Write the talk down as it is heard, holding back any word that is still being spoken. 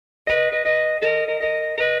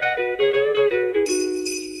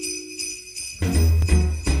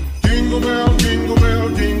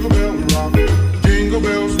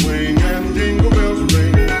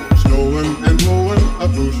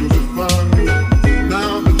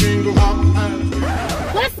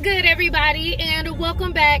everybody, and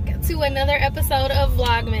welcome back to another episode of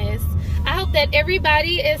Vlogmas. I hope that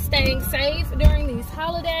everybody is staying safe during these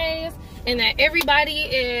holidays and that everybody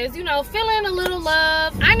is, feeling a little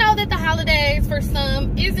love. I know that the holidays for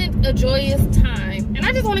some isn't a joyous time, and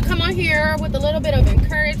I just want to come on here with a little bit of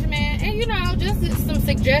encouragement and, just some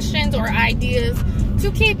suggestions or ideas to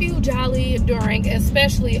keep you jolly during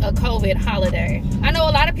especially a COVID holiday. I know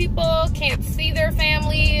a lot of people can't see their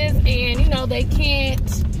families and, they can't,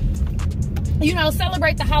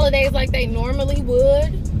 celebrate the holidays like they normally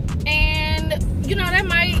would. And, that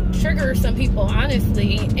might trigger some people,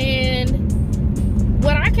 honestly. And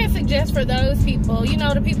what I can suggest for those people,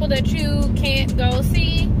 the people that you can't go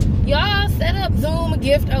see, y'all set up Zoom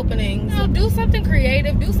gift openings. Do something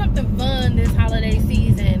creative, do something fun this holiday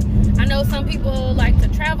season. I know some people like to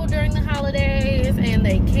travel during the holidays and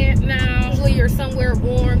they can't now. Usually you're somewhere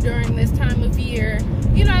warm during this time of year.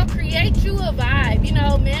 Create you a vibe,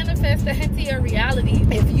 manifest that into your reality.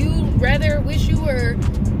 If you rather wish you were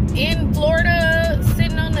in Florida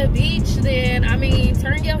sitting on the beach, then,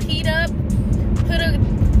 turn your heat up, put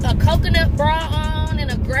a coconut bra on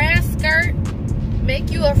and a grass skirt, make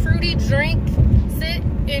you a fruity drink, sit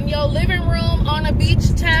in your living room on a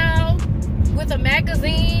beach towel with a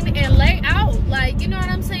magazine and lay out. Like, you know what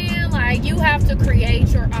I'm saying? Like, you have to create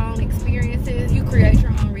your own experiences. You create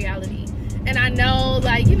your own reality. And I know,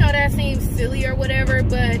 that seems silly or whatever,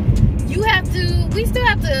 but we still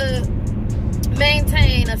have to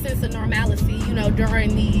maintain a sense of normalcy,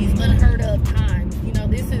 during these unheard of times.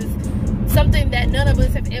 This is something that none of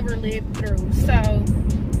us have ever lived through. So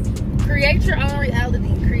create your own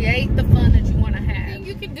reality. Create the fun that you want to have. What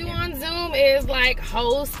you can do on Zoom is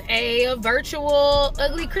host a virtual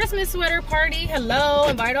ugly Christmas sweater party. Hello,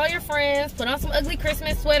 invite all your friends, put on some ugly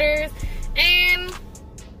Christmas sweaters, and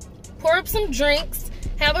pour up some drinks.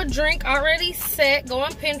 Have a drink already set. Go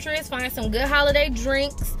on Pinterest, find some good holiday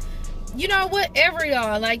drinks. Whatever,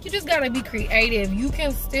 y'all. You just gotta be creative. You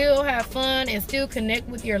can still have fun and still connect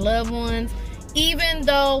with your loved ones, even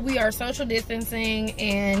though we are social distancing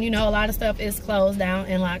and, a lot of stuff is closed down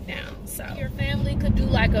and locked down. So your family could do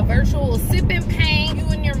a virtual sip and paint. You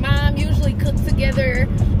and your mom usually cook together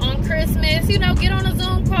on Christmas. Get on a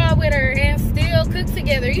Zoom call with her and still cook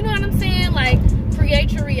together. You know what I'm saying?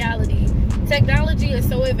 Create your reality. Technology is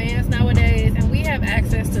so advanced nowadays, and we have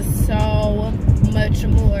access to so much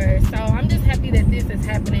more. So I'm just happy that this is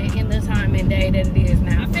happening in the time and day that it is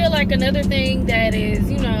now. I feel like another thing that is,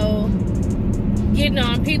 getting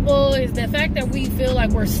on people is the fact that we feel like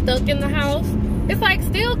we're stuck in the house. It's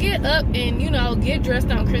still get up and, get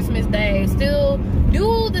dressed on Christmas Day. Still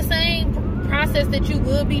do the same process that you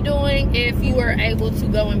would be doing if you were able to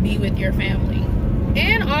go and be with your family.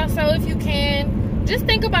 And also, if you can, just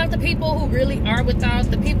think about the people who really are without,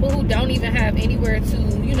 the people who don't even have anywhere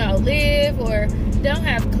to, live or don't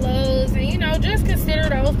have clothes. And, just consider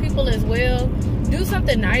those people as well. Do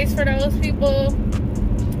something nice for those people.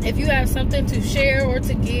 If you have something to share or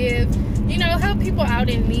to give, help people out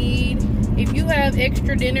in need. If you have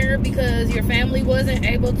extra dinner because your family wasn't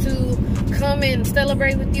able to come and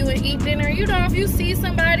celebrate with you and eat dinner, if you see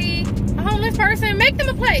somebody, a homeless person, make them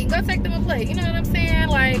a plate. Go take them a plate. You know what I'm saying?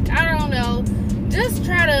 I don't know. Just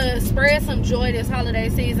try to spread some joy this holiday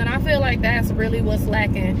season. I feel like that's really what's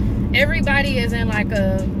lacking. Everybody is in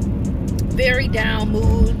a very down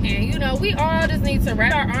mood, and we all just need to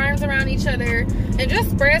wrap our arms around each other and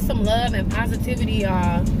just spread some love and positivity,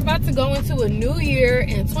 y'all. About to go into a new year,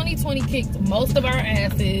 and 2020 kicked most of our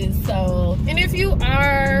asses. So, and if you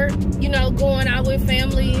are, going out with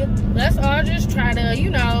family, let's all just try to,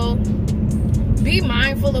 be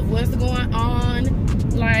mindful of what's going on.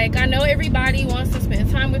 I know everybody wants to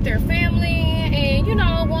spend time with their family and,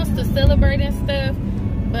 wants to celebrate and stuff.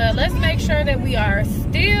 But let's make sure that we are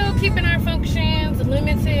still keeping our functions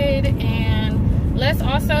limited. And let's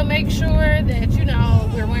also make sure that,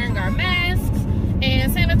 we're wearing our masks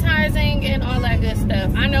and sanitizing and all that good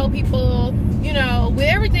stuff. I know people, with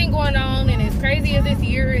everything going on and as crazy as this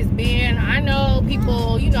year has been, I know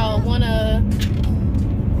people,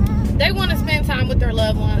 they want to spend time with their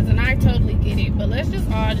loved ones, and I totally get it. But let's just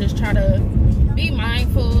all just try to be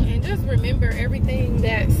mindful and just remember everything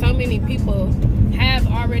that so many people have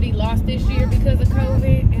already lost this year because of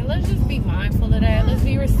COVID. And let's just be mindful of that. Let's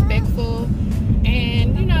be respectful.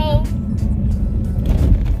 And,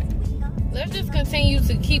 let's just continue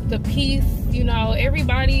to keep the peace.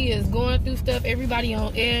 Everybody is going through stuff. Everybody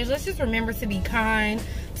on edge. Let's just remember to be kind,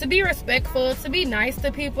 to be respectful, to be nice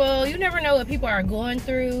to people. You never know what people are going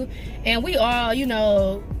through. And we all,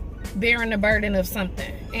 bearing the burden of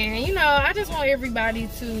something. And, I just want everybody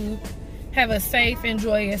to have a safe and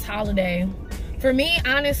joyous holiday. For me,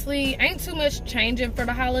 honestly, ain't too much changing for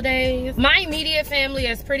the holidays. My immediate family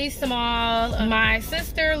is pretty small. My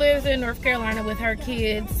sister lives in North Carolina with her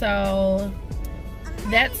kids, so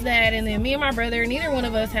that's that. And then me and my brother, neither one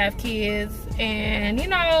of us have kids. And you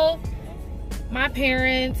know, my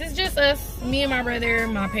parents, it's just us, me and my brother,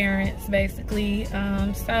 my parents basically.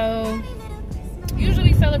 So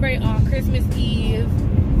usually celebrate on Christmas Eve,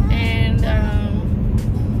 and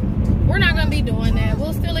we're not gonna be doing that.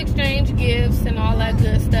 We'll still exchange gifts and all that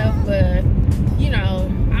good stuff, but you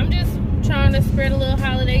know, I'm just trying to spread a little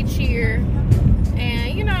holiday cheer.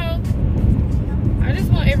 And you know, I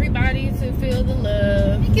just want everybody to feel the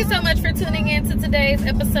love. Thank you so much for tuning in to today's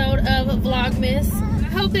episode of Vlogmas. I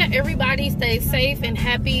hope that everybody stays safe and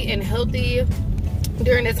happy and healthy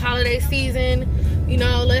during this holiday season. You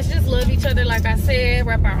know, let's just love each other, like I said,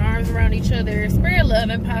 wrap our arms around each other, spread love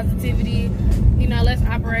and positivity. You know, let's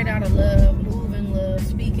operate out of love, move in love,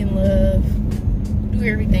 speak in love.